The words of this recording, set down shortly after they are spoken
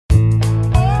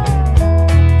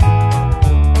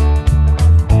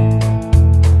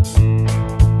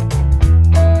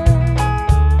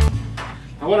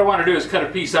want to do is cut a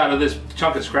piece out of this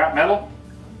chunk of scrap metal,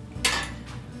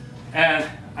 and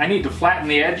I need to flatten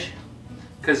the edge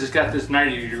because it's got this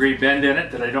 90-degree bend in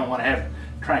it that I don't want to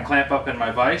try and clamp up in my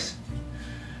vise.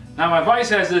 Now my vise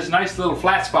has this nice little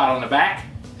flat spot on the back,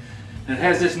 and it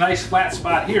has this nice flat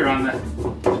spot here on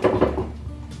the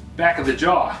back of the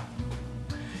jaw.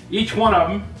 Each one of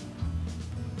them,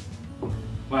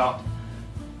 well,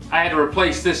 I had to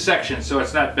replace this section so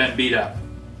it's not been beat up.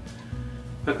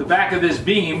 But the back of this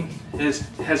beam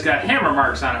has got hammer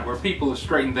marks on it where people have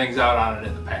straightened things out on it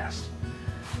in the past.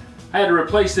 I had to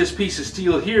replace this piece of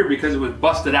steel here because it was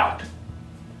busted out.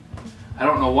 I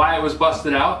don't know why it was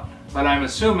busted out, but I'm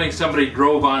assuming somebody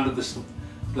drove onto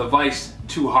the vise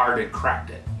too hard and cracked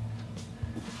it.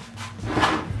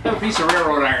 I have a piece of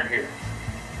railroad iron here.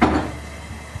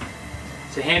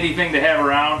 It's a handy thing to have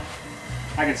around.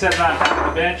 I can set it on top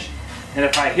of the bench, and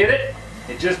if I hit it,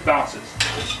 it just bounces.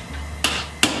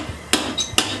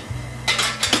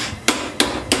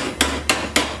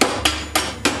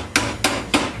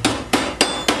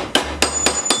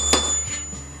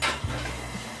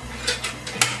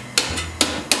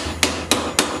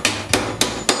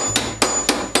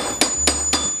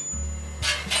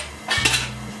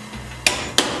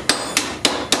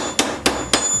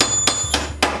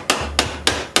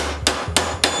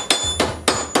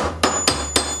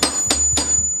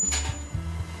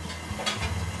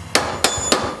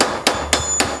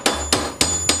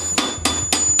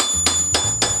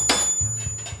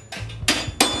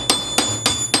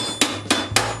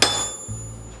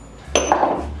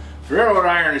 Railroad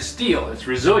iron is steel. It's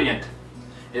resilient.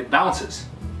 It bounces.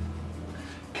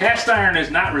 Cast iron is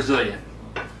not resilient.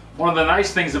 One of the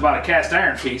nice things about a cast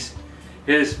iron piece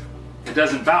is it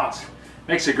doesn't bounce. It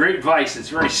makes a great vise. It's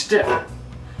very stiff.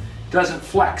 It doesn't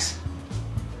flex.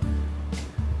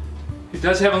 It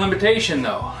does have a limitation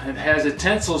though. It has a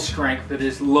tensile strength that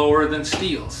is lower than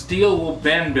steel. Steel will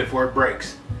bend before it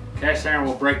breaks. Cast iron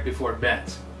will break before it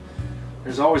bends.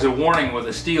 There's always a warning with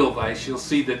a steel vise. You'll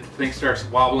see that the thing starts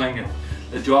wobbling and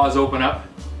the jaws open up.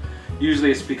 Usually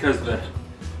it's because the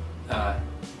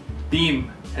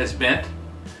beam has bent.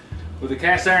 With a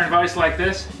cast iron vise like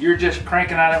this, you're just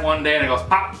cranking on it one day and it goes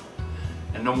pop,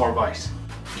 and no more vise.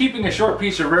 Keeping a short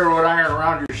piece of railroad iron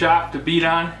around your shop to beat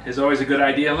on is always a good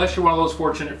idea, unless you're one of those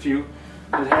fortunate few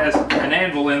that has an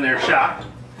anvil in their shop.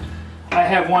 I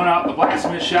have one out in the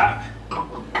blacksmith shop,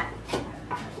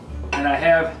 and I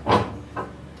have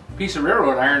piece of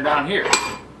railroad iron down here.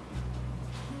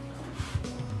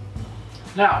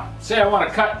 Now, say I want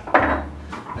to cut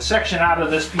a section out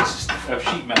of this piece of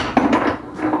sheet metal.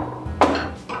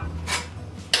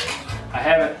 I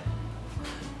have it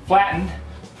flattened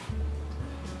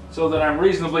so that I'm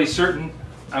reasonably certain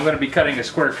I'm going to be cutting a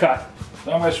square cut.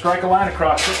 So I'm going to strike a line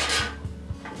across it.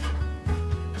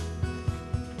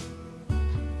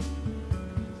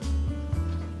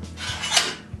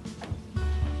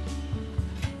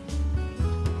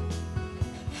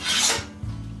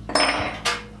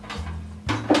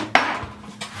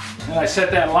 And I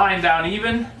set that line down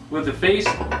even with the face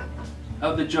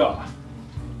of the jaw.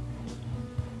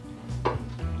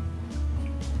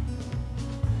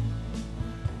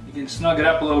 You can snug it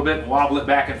up a little bit and wobble it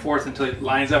back and forth until it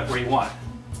lines up where you want.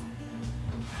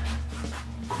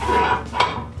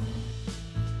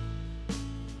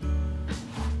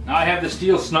 Now I have the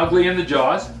steel snugly in the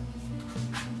jaws.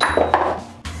 I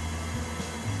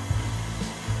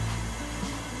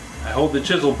hold the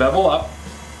chisel bevel up.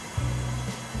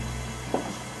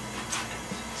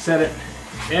 Set it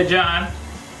edge on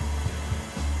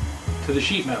to the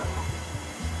sheet metal.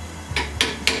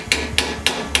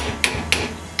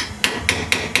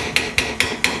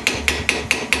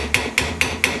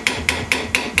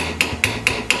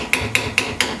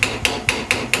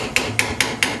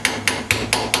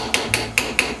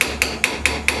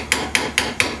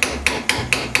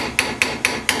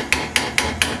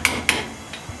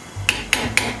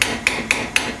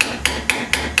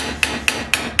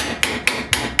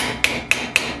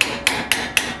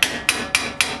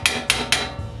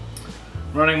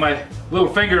 Running my little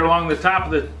finger along the top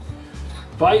of the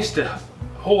vise to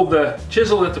hold the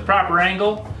chisel at the proper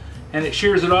angle, and it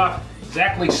shears it off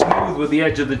exactly smooth with the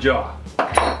edge of the jaw.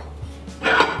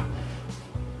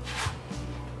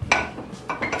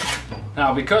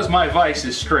 Now, because my vise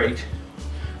is straight,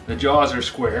 the jaws are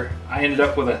square, I ended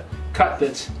up with a cut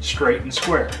that's straight and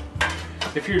square.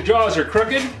 If your jaws are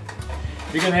crooked,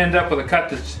 you're going to end up with a cut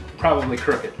that's probably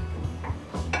crooked.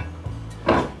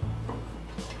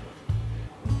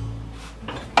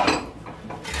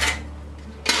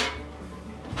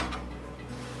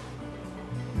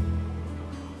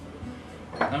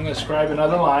 I'm going to scribe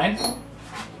another line.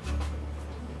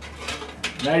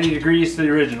 90 degrees to the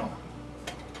original.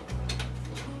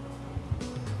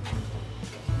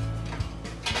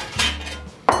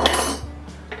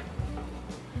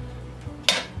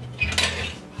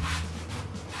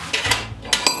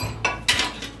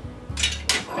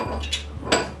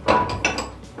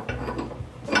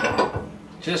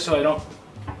 Just so I don't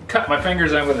cut my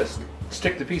fingers, I'm going to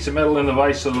stick the piece of metal in the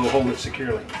vise so it'll hold it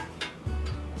securely.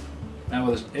 Now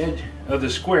with the edge of the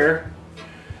square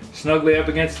snugly up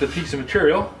against the piece of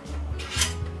material,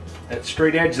 that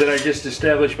straight edge that I just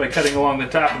established by cutting along the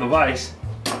top of the vise,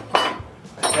 I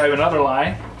drive another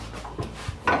line.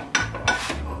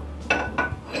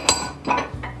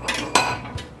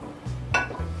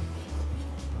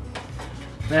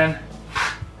 Then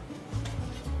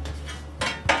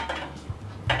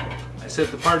I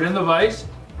set the part in the vise,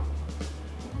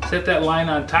 set that line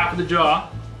on top of the jaw,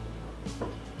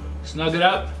 snug it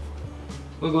up,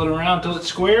 wiggle it around till it's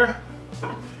square,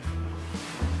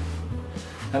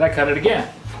 and I cut it again.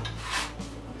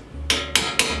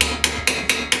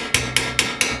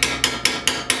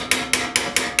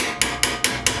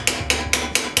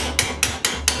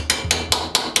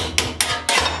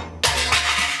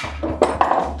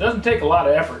 Doesn't take a lot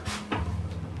of effort.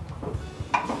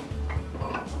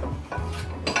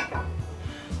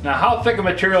 Now, how thick a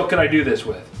material could I do this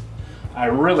with? I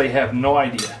really have no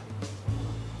idea.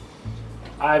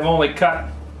 I've only cut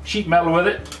sheet metal with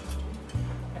it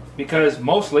because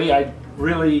mostly I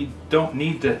really don't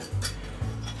need to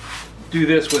do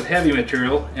this with heavy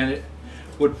material, and it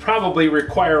would probably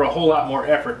require a whole lot more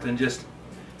effort than just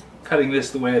cutting this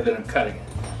the way that I'm cutting it.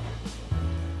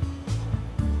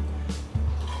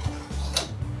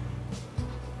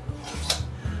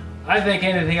 I think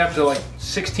anything up to like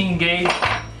 16 gauge,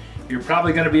 you're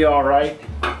probably going to be all right.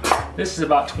 This is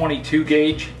about 22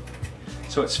 gauge,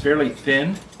 so it's fairly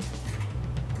thin.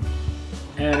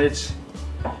 And it's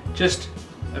just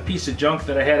a piece of junk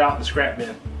that I had out in the scrap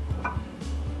bin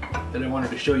that I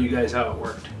wanted to show you guys how it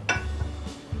worked.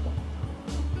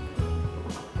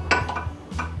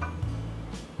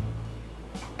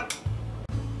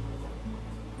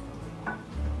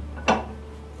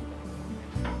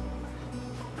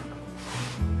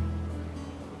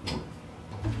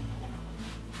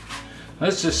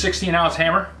 This is a 16-ounce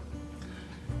hammer,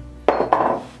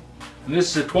 and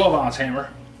this is a 12-ounce hammer.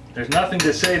 There's nothing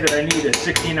to say that I need a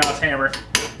 16-ounce hammer to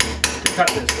cut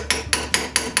this with.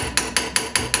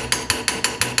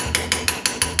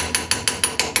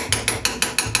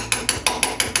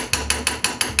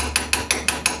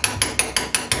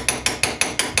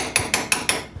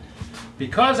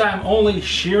 Because I'm only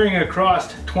shearing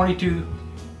across 22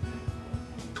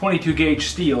 gauge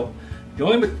steel, the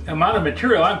only amount of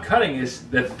material I'm cutting is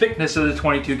the thickness of the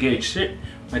 22 gauge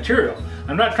material.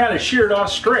 I'm not trying to shear it off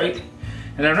straight,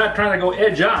 and I'm not trying to go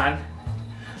edge on.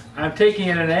 I'm taking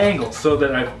it at an angle so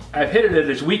that I've hit it at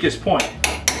its weakest point.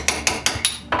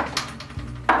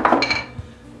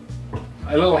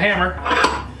 My little hammer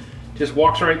just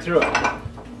walks right through it. I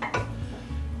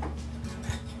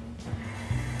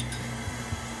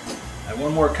have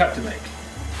one more cut to make.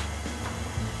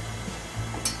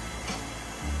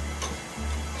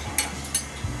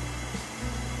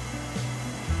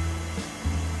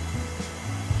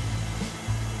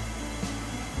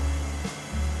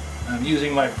 I'm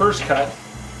using my first cut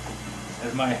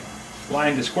as my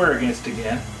line to square against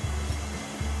again.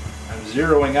 I'm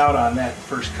zeroing out on that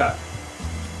first cut.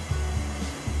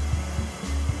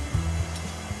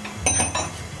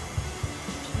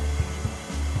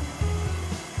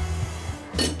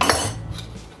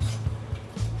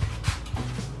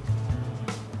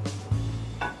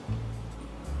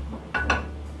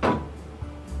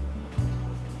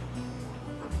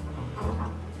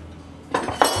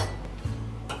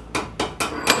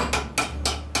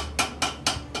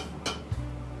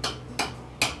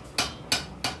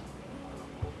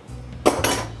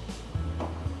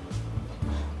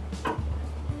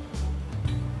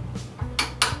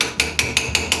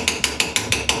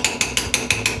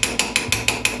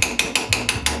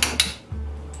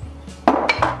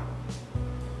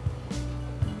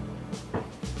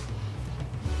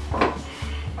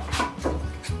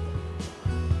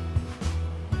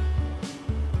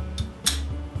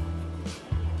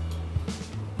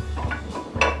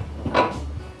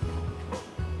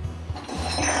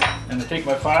 And I take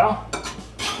my file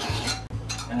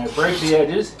and I break the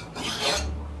edges,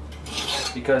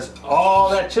 because all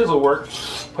that chisel work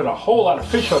put a whole lot of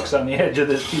fish hooks on the edge of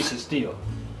this piece of steel.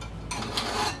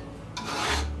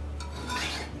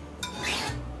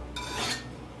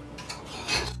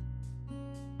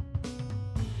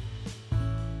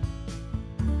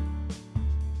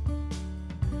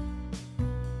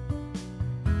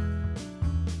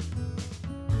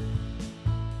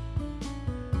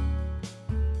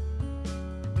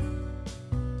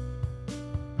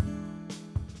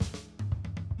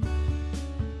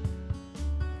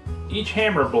 each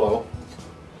hammer blow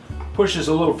pushes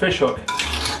a little fish hook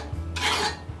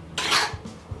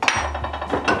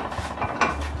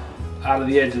out of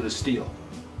the edge of the steel.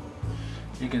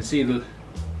 You can see the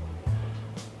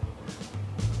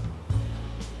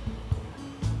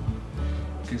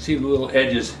little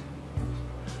edges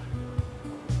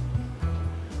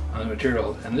on the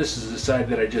material, and this is the side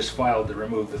that I just filed to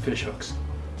remove the fish hooks.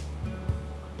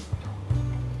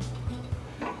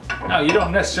 Now, you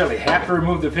don't necessarily have to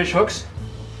remove the fish hooks,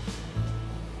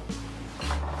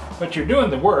 but you're doing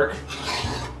the work.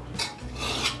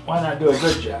 Why not do a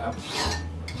good job?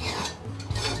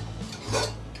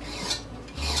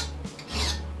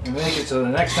 And make it so the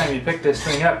next time you pick this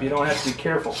thing up, you don't have to be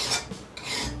careful.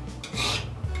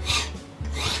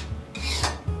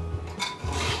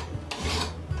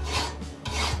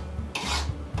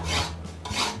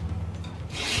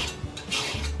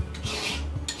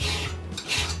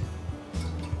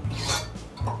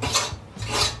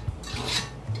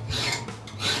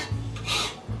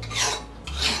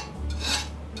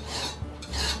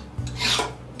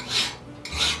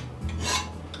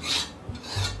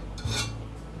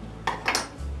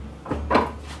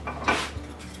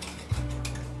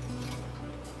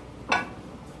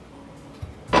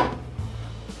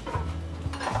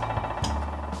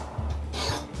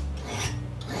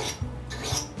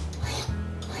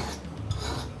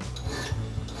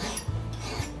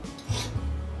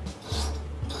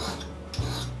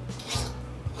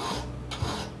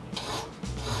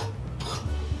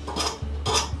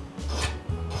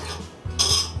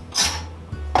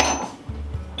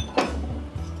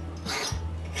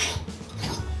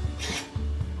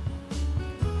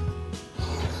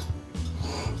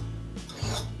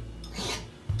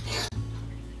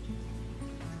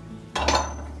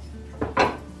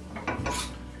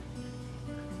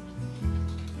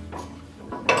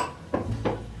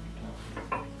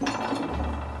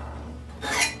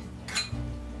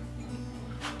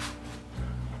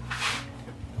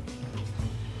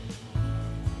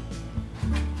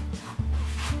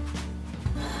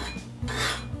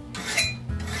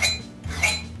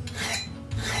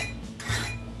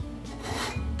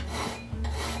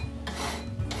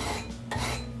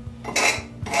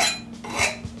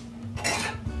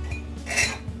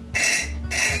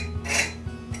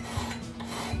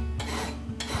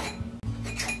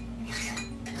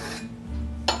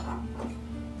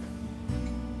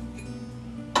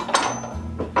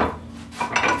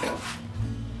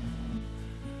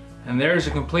 And there's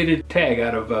a completed tag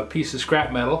out of a piece of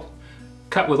scrap metal,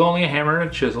 cut with only a hammer and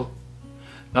a chisel.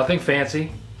 Nothing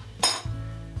fancy.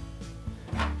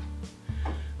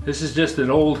 This is just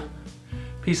an old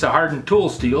piece of hardened tool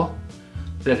steel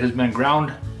that has been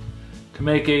ground to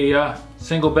make a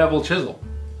single bevel chisel.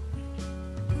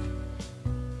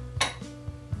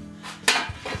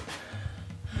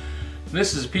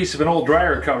 This is a piece of an old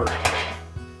dryer cover.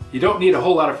 You don't need a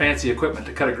whole lot of fancy equipment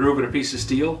to cut a groove in a piece of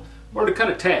steel or to cut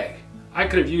a tag. I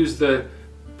could have used the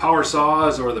power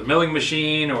saws or the milling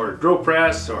machine or drill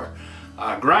press or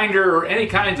a grinder or any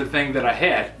kinds of thing that I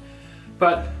had,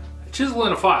 but a chisel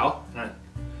and a file, and an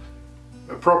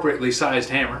appropriately sized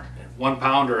hammer, 1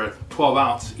 pound or a 12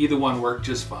 ounce, either one worked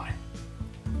just fine.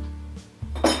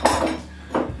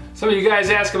 Some of you guys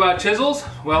ask about chisels.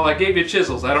 Well, I gave you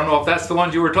chisels. I don't know if that's the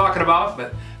ones you were talking about,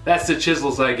 but that's the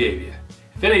chisels I gave you.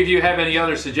 If any of you have any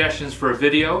other suggestions for a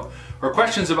video or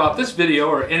questions about this video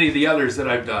or any of the others that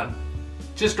I've done,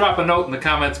 just drop a note in the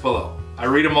comments below. I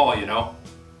read them all, you know.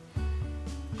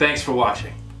 Thanks for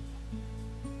watching.